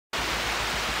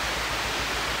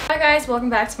guys, welcome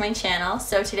back to my channel.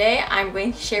 So today I'm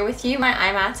going to share with you my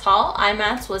Imats haul.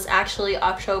 Imats was actually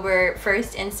October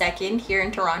 1st and 2nd here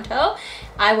in Toronto.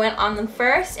 I went on them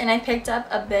first and I picked up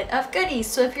a bit of goodies.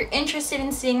 So if you're interested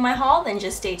in seeing my haul, then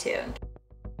just stay tuned.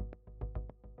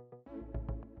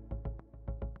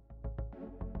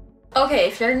 Okay,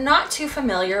 if you're not too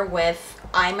familiar with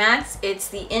Imats, it's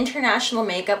the International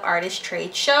Makeup Artist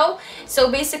Trade Show.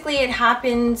 So basically it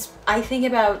happens, I think,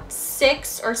 about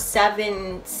 6 or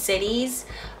 7 cities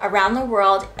around the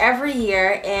world every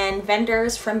year, and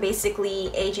vendors from basically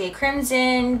AJ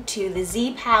Crimson to the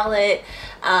Z Palette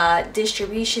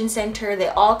distribution center, they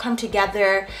all come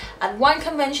together at one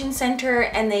convention center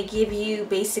and they give you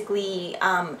basically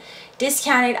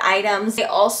discounted items. They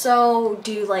also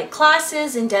do like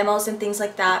classes and demos and things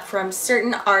like that from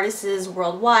certain artists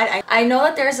worldwide. I know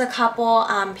that there's a couple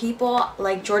people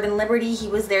like Jordane Liberty, he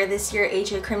was there this year.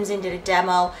 AJ Crimson did a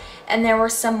demo, and there were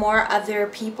some more other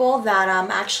people that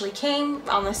actually came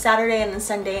on the Saturday and the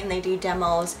Sunday, and they do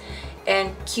demos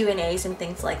and Q&As and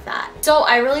things like that. So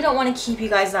I really don't want to keep you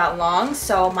guys that long.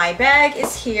 So my bag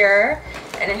is here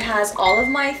and it has all of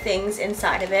my things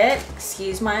inside of it.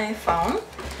 Excuse my phone.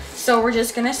 So we're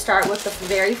just gonna start with the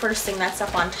very first thing that's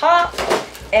up on top,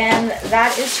 and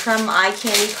that is from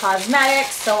EyeKandy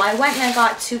Cosmetics. So I went and I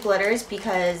got 2 glitters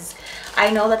because I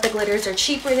know that the glitters are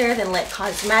cheaper there than Lit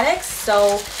Cosmetics.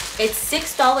 So it's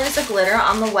 $6 a glitter.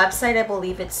 On the website I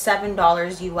believe it's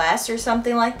 $7 US or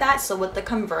something like that. So with the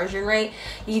conversion rate,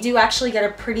 you do actually get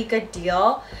a pretty good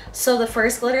deal. So the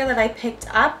first glitter that I picked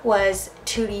up was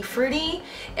Tutti Frutti,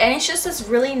 and it's just this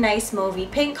really nice mauvey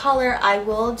pink color. I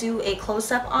will do a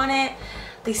close-up on it.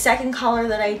 The second color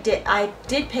that I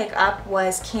did pick up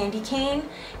was Candy Cane,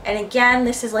 and again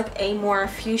this is like a more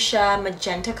fuchsia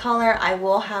magenta color. I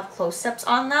will have close-ups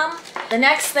on them. The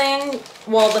next thing,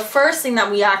 well, the first thing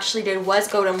that we actually did was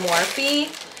go to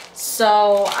Morphe.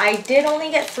 So I did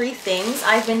only get 3 things.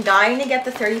 I've been dying to get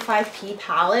the 35p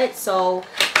palette, so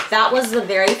that was the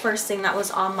very first thing that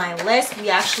was on my list. We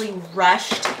actually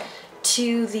rushed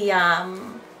to the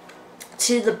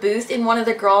booth, and one of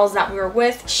the girls that we were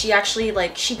with, she actually,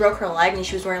 like, she broke her leg and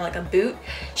she was wearing like a boot.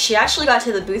 She actually got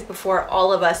to the booth before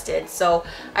all of us did, so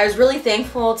I was really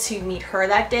thankful to meet her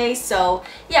that day. So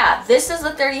yeah, this is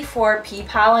the 34p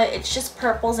palette. It's just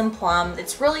purples and plum.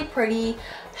 It's really pretty.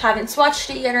 Haven't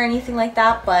swatched it yet or anything like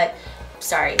that, but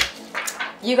sorry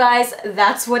you guys,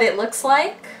 that's what it looks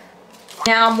like.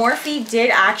 Now Morphe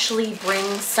did actually bring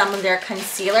some of their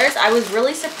concealers. I was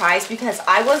really surprised because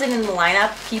I wasn't in the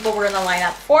lineup. People were in the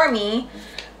lineup for me,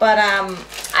 but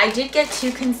I did get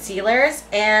 2 concealers,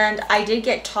 and I did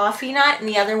get Toffee Nut, and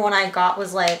the other one I got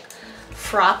was like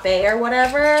Frappe or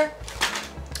whatever.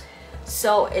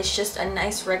 So it's just a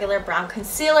nice regular brown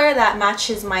concealer that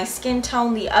matches my skin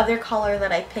tone. The other color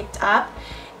that I picked up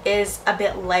is a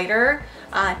bit lighter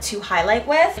to highlight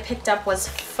with. I picked up was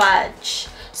Fudge.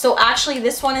 So actually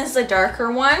this one is the darker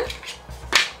one.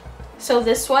 So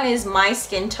this one is my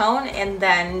skin tone, and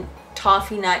then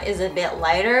Toffee Nut is a bit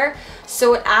lighter.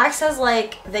 So it acts as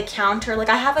like the counter. Like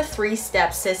I have a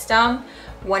 3-step system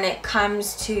when it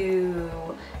comes to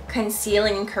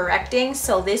concealing and correcting.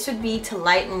 So this would be to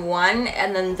lighten one,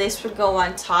 and then this would go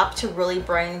on top to really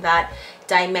bring that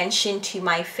dimension to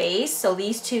my face. So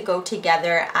these 2 go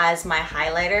together as my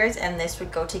highlighters, and this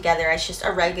would go together as just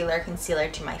a regular concealer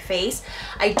to my face.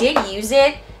 I did use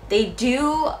it. They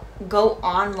do go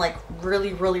on like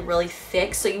really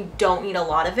thick, so you don't need a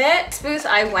lot of it. Next booth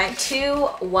I went to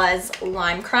was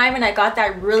Lime Crime, and I got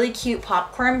that really cute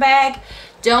popcorn bag.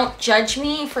 Don't judge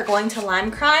me for going to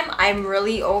Lime Crime. I'm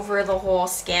really over the whole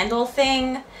scandal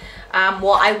thing.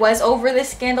 Well, I was over the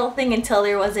scandal thing until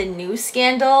there was a new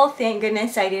scandal. Thank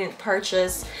goodness I didn't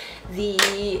purchase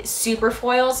the super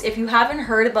foils. If you haven't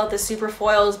heard about the super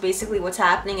foils, basically what's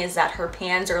happening is that her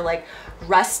pans are like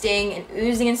rusting and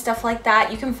oozing and stuff like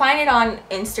that. You can find it on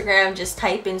Instagram. Just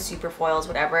type in super foils,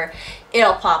 whatever,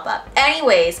 it'll pop up.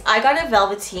 Anyways, I got a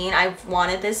velveteen. I've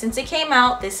wanted this since it came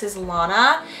out. This is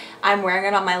Lana. I'm wearing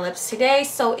it on my lips today.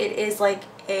 So it is like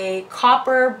a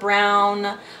copper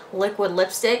brown liquid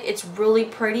lipstick. It's really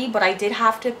pretty, but I did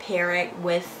have to pair it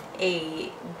with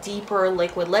a deeper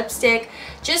liquid lipstick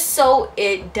just so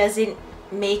it doesn't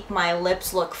make my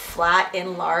lips look flat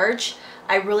and large.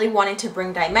 I really wanted to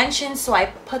bring dimension, so I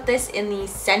put this in the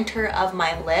center of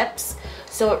my lips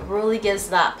so it really gives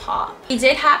that pop. We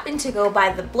did happen to go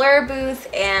by the Blur booth,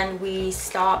 and we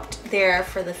stopped there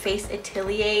for the Face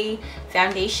Atelier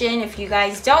foundation. If you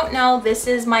guys don't know, this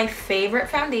is my favorite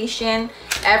foundation.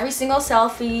 Every single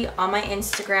selfie on my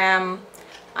Instagram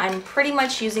I'm pretty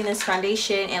much using this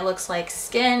foundation. It looks like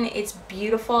skin. It's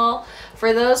beautiful.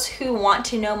 For those who want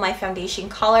to know my foundation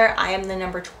color, I am the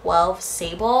number 12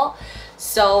 Sable.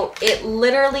 So it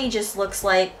literally just looks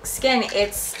like skin.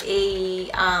 It's a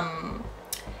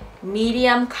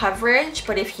medium coverage,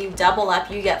 but if you double up,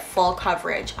 you get full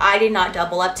coverage. I did not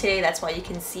double up today. That's why you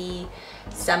can see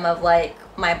some of like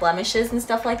my blemishes and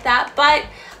stuff like that. But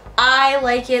I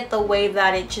like it the way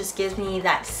that it just gives me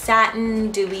that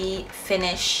satin dewy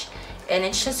finish, and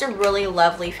it's just a really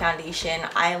lovely foundation.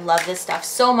 I love this stuff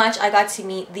so much. I got to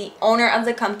meet the owner of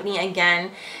the company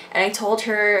again, and I told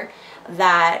her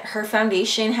that her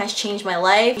foundation has changed my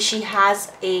life. She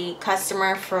has a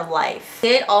customer for life. I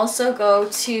did also go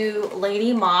to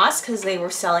Lady Moss because they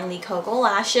were selling the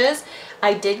KokoLashes.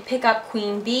 I did pick up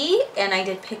Queen Bee and I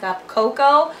did pick up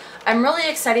Koko. I'm really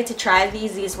excited to try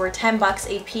these. These were 10 bucks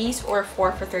a piece, or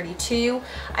 4 for 32.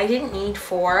 I didn't need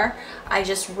 4. I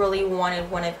just really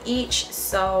wanted one of each.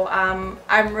 So I'm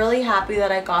really happy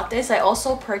that I got this. I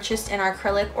also purchased an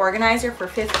acrylic organizer for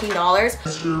 $15.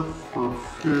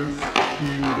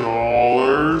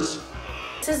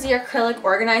 This is the acrylic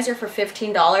organizer for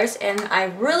 $15, and I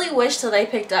really wish that I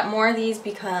picked up more of these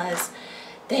because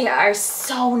they are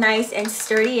so nice and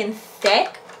sturdy and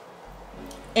thick.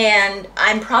 And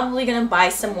I'm probably gonna buy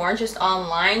some more just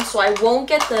online, so I won't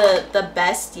get the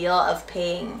best deal of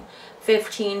paying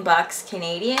 15 bucks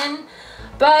Canadian.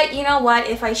 But you know what,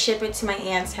 if I ship it to my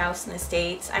aunt's house in the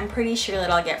States, I'm pretty sure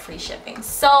that I'll get free shipping.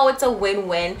 So it's a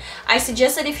win-win. I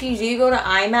suggest that if you do go to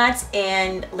Imats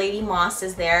and Lady Moss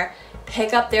is there,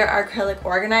 pick up their acrylic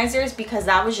organizers, because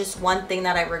that was just one thing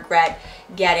that I regret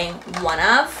getting one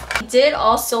of. I did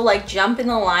also like jump in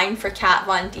the line for Kat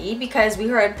Von D because we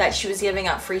heard that she was giving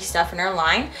out free stuff in her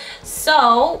line.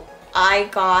 So I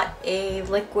got a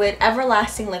liquid,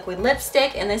 everlasting liquid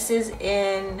lipstick, and this is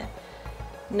in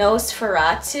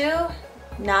Nosferatu.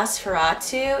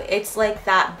 It's like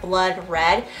that blood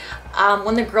red.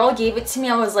 When the girl gave it to me,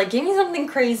 I was like, give me something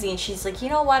crazy, and she's like, you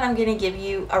know what, I'm gonna give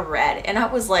you a red. And I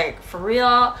was like, for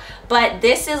real? But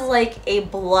this is like a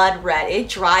blood red. It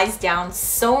dries down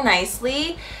so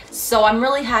nicely, so I'm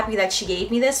really happy that she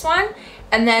gave me this one.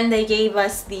 And then they gave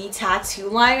us the tattoo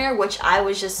liner, which I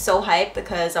was just so hyped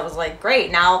because I was like, great,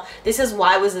 now this is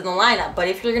why I was in the lineup. But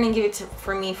if you're gonna give it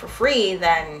for me for free,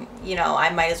 then, you know, I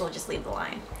might as well just leave the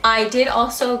line. I did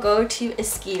also go to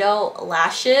Esqido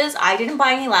lashes. I didn't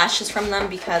buy any lashes from them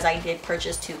because I did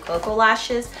purchase 2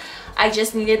 KokoLashes. I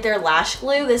just needed their lash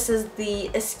glue. This is the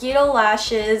Esqido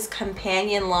Lashes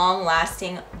Companion Long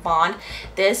Lasting Bond.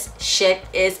 This shit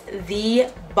is the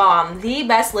bomb. The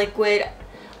best liquid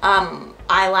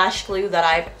eyelash glue that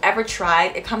I've ever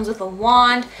tried. It comes with a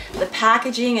wand. The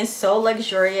packaging is so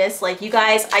luxurious. Like, you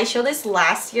guys, I showed this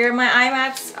last year in my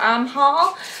Imats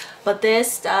haul, but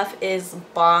this stuff is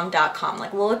bomb.com.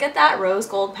 Like, look at that rose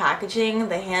gold packaging,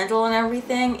 the handle and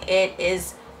everything. It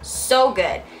is so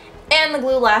good. And the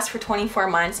glue lasts for 24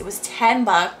 months. It was 10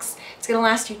 bucks. It's gonna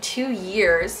last you 2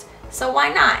 years, so why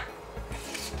not?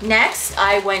 Next,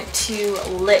 I went to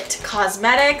Lit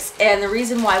Cosmetics, and the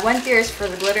reason why I went there is for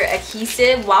the glitter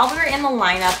adhesive. While we were in the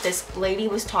lineup, this lady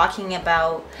was talking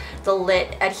about the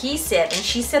Lit adhesive, and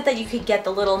she said that you could get the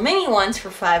little mini ones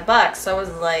for 5 bucks. So I was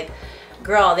like,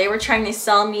 girl, they were trying to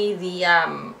sell me the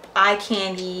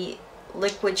EyeKandy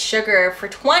liquid sugar for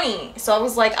 20. So I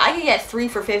was like, I could get 3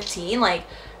 for 15, like,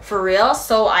 for real.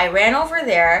 So I ran over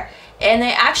there, and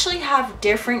they actually have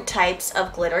different types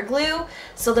of glitter glue.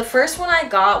 So the first one I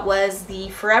got was the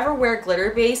Forever Wear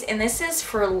glitter base, and this is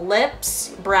for lips,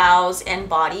 brows, and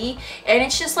body, and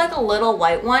it's just like a little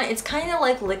white one. It's kind of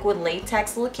like liquid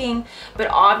latex looking, but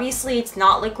obviously it's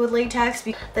not liquid latex.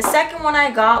 The second one I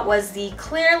got was the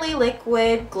Clearly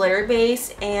Liquid glitter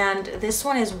base, and this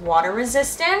one is water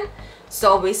resistant.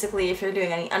 So basically, if you're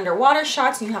doing any underwater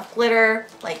shots and you have glitter,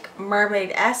 like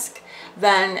mermaid-esque,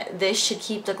 then this should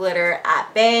keep the glitter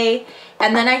at bay.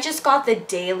 And then I just got the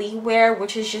daily wear,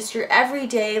 which is just your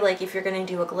everyday, like if you're gonna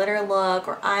do a glitter look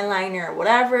or eyeliner or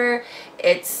whatever,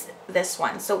 it's this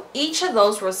one. So each of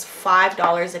those was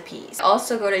 $5 a piece.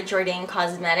 Also go to Jordane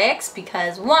Cosmetics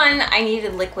because one, I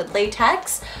needed liquid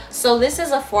latex. So this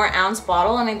is a 4-ounce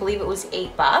bottle, and I believe it was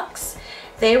 8 bucks.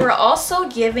 They were also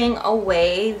giving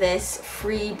away this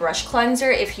free brush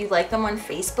cleanser if you like them on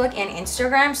Facebook and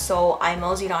Instagram, so I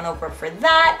moseyed on over for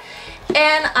that.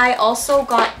 And I also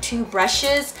got 2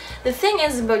 brushes. The thing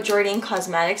is about Jordane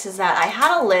Cosmetics is that I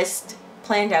had a list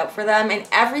planned out for them, and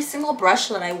every single brush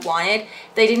that I wanted,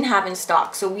 they didn't have in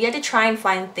stock. So we had to try and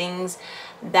find things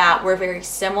that were very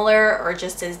similar or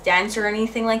just as dense or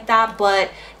anything like that,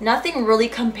 but nothing really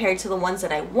compared to the ones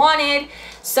that I wanted.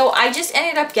 So I just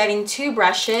ended up getting 2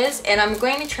 brushes, and I'm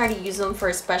going to try to use them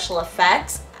for special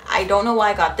effects. I don't know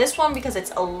why I got this one because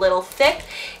it's a little thick.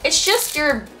 It's just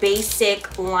your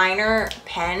basic liner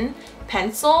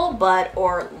pencil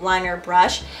or liner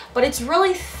brush, but it's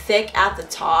really thick at the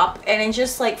top and it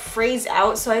just like frays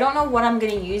out. So I don't know what I'm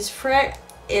going to use for it,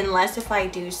 unless if I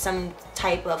do some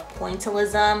type of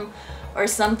pointillism or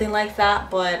something like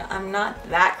that, but I'm not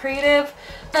that creative.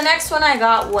 The next one I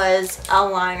got was a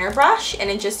liner brush, and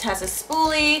it just has a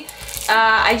spoolie.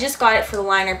 I just got it for the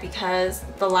liner because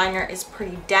the liner is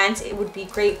pretty dense. It would be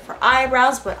great for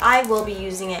eyebrows, but I will be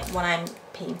using it when I'm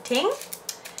painting.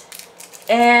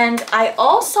 And I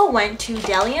also went to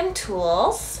Bdellium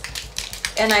Tools,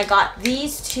 and I got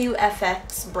these 2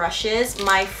 FX brushes.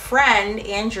 My friend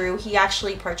Andrew, he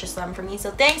actually purchased them for me,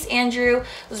 so thanks Andrew.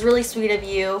 It was really sweet of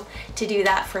you to do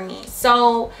that for me.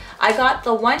 So I got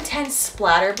the 110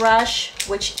 splatter brush,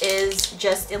 which is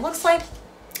just, it looks like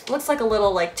a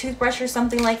little like toothbrush or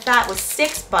something like that, with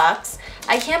 $6.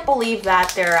 I can't believe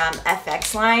that their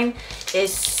FX line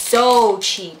is so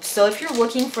cheap. So if you're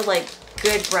looking for like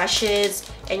good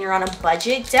brushes and you're on a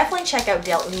budget, definitely check out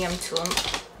Bdellium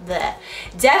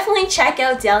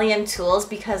Tools,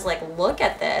 because like, look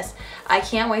at this. I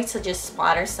can't wait to just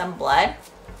splatter some blood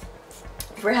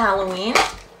for Halloween.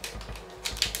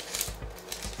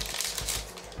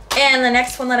 And the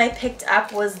next one that I picked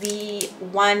up was the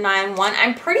 191.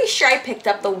 I'm pretty sure I picked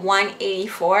up the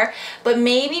 184, but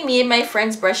maybe me and my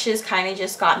friend's brushes kind of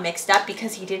just got mixed up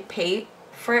because he did pay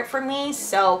for it for me.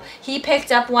 So he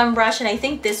picked up one brush, and I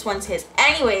think this one's his.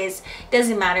 Anyways,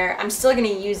 doesn't matter. I'm still going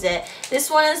to use it. This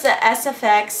one is the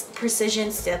SFX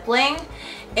Precision Stippling,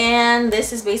 and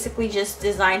this is basically just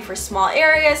designed for small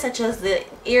areas such as the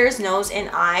ears, nose, and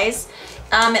eyes.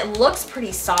 It looks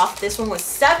pretty soft. This one was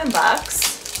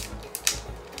 $7.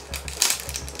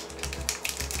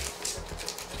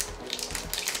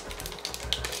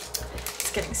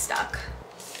 Getting stuck.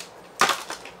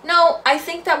 No, I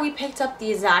think that we picked up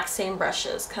the exact same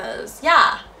brushes, because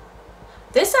yeah,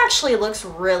 this actually looks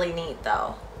really neat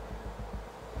though,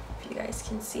 if you guys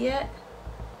can see it.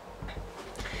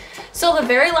 So the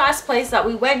very last place that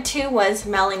we went to was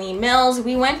Melanie Mills.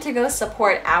 We went to go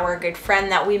support our good friend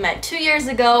that we met 2 years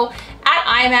ago at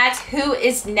Imats, who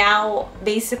is now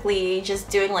basically just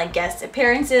doing like guest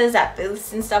appearances at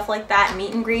booths and stuff like that,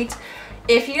 meet and greets.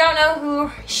 If you don't know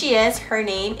who she is, her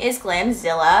name is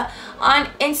Glamzilla on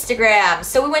Instagram.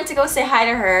 So we went to go say hi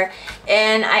to her,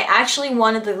 and I actually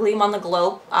wanted the Gleam on the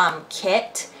Globe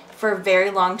kit for a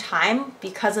very long time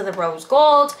because of the rose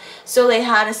gold. So they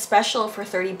had a special for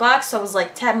 $30, so it was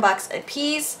like $10 a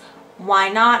piece. Why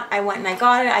not? I went and I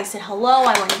got it. I said hello.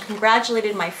 I went and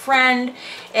congratulated my friend,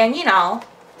 and you know,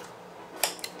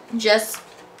 just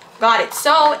got it.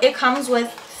 So it comes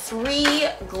with 3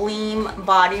 Gleam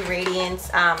Body Radiance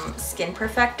Skin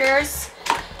Perfectors.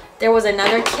 There was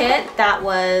another kit that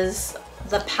was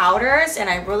the powders, and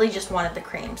I really just wanted the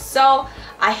cream. So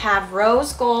I have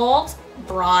rose gold,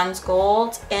 bronze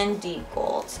gold, and deep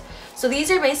gold. So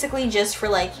these are basically just for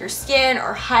like your skin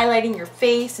or highlighting your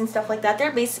face and stuff like that.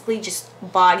 They're basically just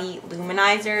body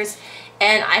luminizers,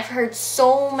 and I've heard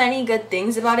so many good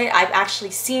things about it. I've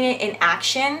actually seen it in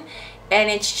action, and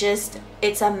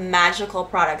it's a magical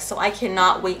product, so I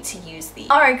cannot wait to use these.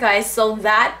 Alright guys, so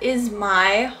that is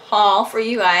my haul for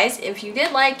you guys. If you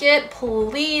did like it,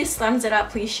 please thumbs it up,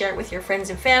 please share it with your friends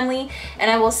and family, and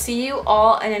I will see you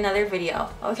all in another video,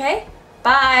 okay?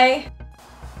 Bye!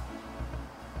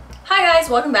 Hi guys,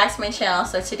 welcome back to my channel.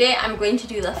 So today I'm going to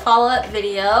do the follow-up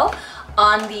video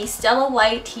on the Stella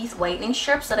White teeth whitening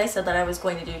strips that I said that I was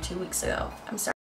going to do 2 weeks ago. I'm sorry.